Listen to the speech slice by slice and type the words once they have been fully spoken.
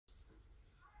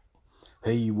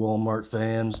Hey, you Walmart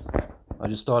fans. I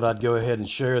just thought I'd go ahead and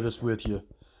share this with you.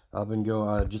 I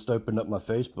just opened up my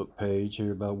Facebook page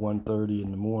here about 1:30 in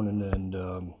the morning, and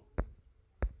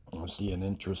I'm seeing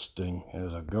interesting,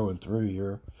 as I'm going through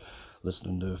here,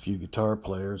 listening to a few guitar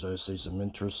players, I see some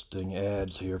interesting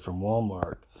ads here from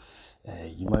Walmart.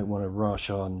 Hey, you might want to rush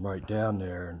on right down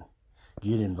there and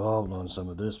get involved on some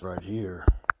of this right here.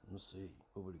 Let's see,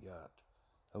 what we got?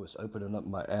 I was opening up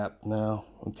my app now.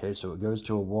 Okay, so it goes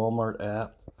to a Walmart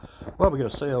app. Well, we got a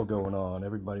sale going on.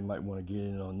 Everybody might want to get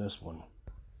in on this one.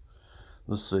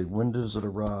 Let's see, when does it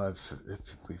arrive?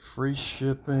 If we free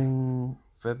shipping,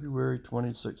 February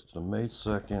 26th to May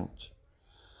 2nd.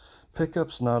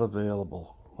 Pickup's not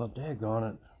available. Well,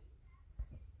 daggone it.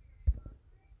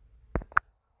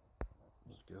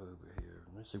 Let's go over here.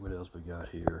 Let me see what else we got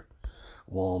here.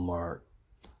 Walmart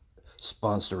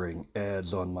sponsoring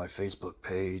ads on my Facebook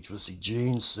page. Let's see,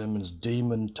 Gene Simmons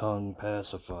Demon Tongue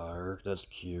Pacifier. That's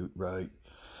cute, right?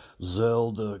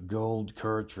 Zelda Gold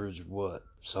Cartridge, what?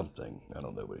 Something. I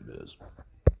don't know what it is.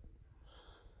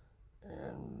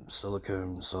 And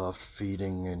silicone soft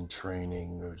feeding and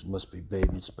training. There must be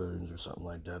baby spoons or something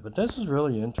like that. But this is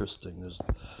really interesting. There's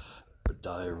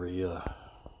diarrhea.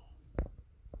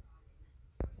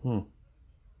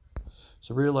 It's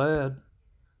a real ad.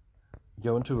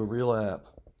 Go into a real app.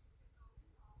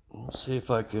 Let's see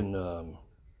if I can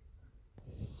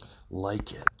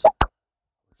like it. Or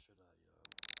should I?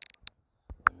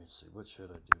 Let me see. What should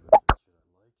I do with it? Should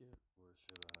I like it, or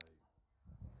should I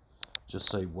just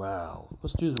say wow?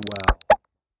 Let's do the wow.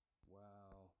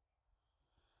 Wow.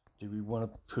 Do we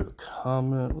want to put a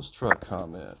comment? Let's try a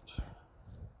comment.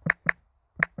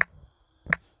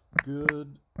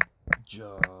 Good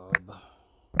job.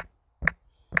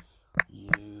 You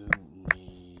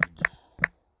need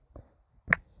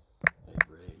a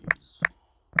raise.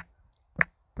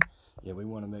 Yeah, we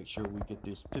want to make sure we get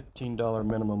this $15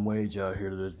 minimum wage out here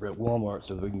to at Walmart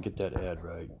so that we can get that ad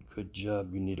right. Good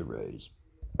job, you need a raise.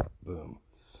 Boom.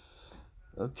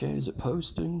 Okay, is it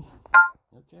posting?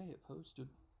 Okay, it posted.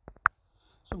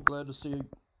 So I'm glad to see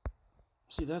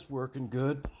that's working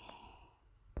good.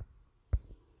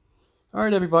 All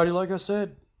right, everybody, like I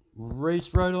said,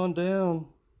 race right on down.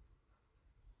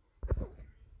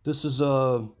 This is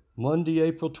Monday,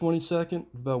 April 22nd,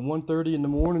 about 1:30 in the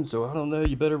morning, so I don't know,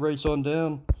 you better race on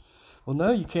down. Well,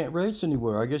 no, you can't race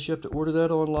anywhere. I guess you have to order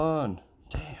that online.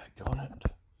 Daggone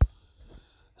it.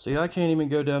 See, I can't even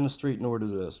go down the street and order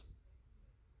this.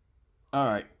 All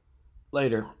right,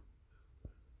 later.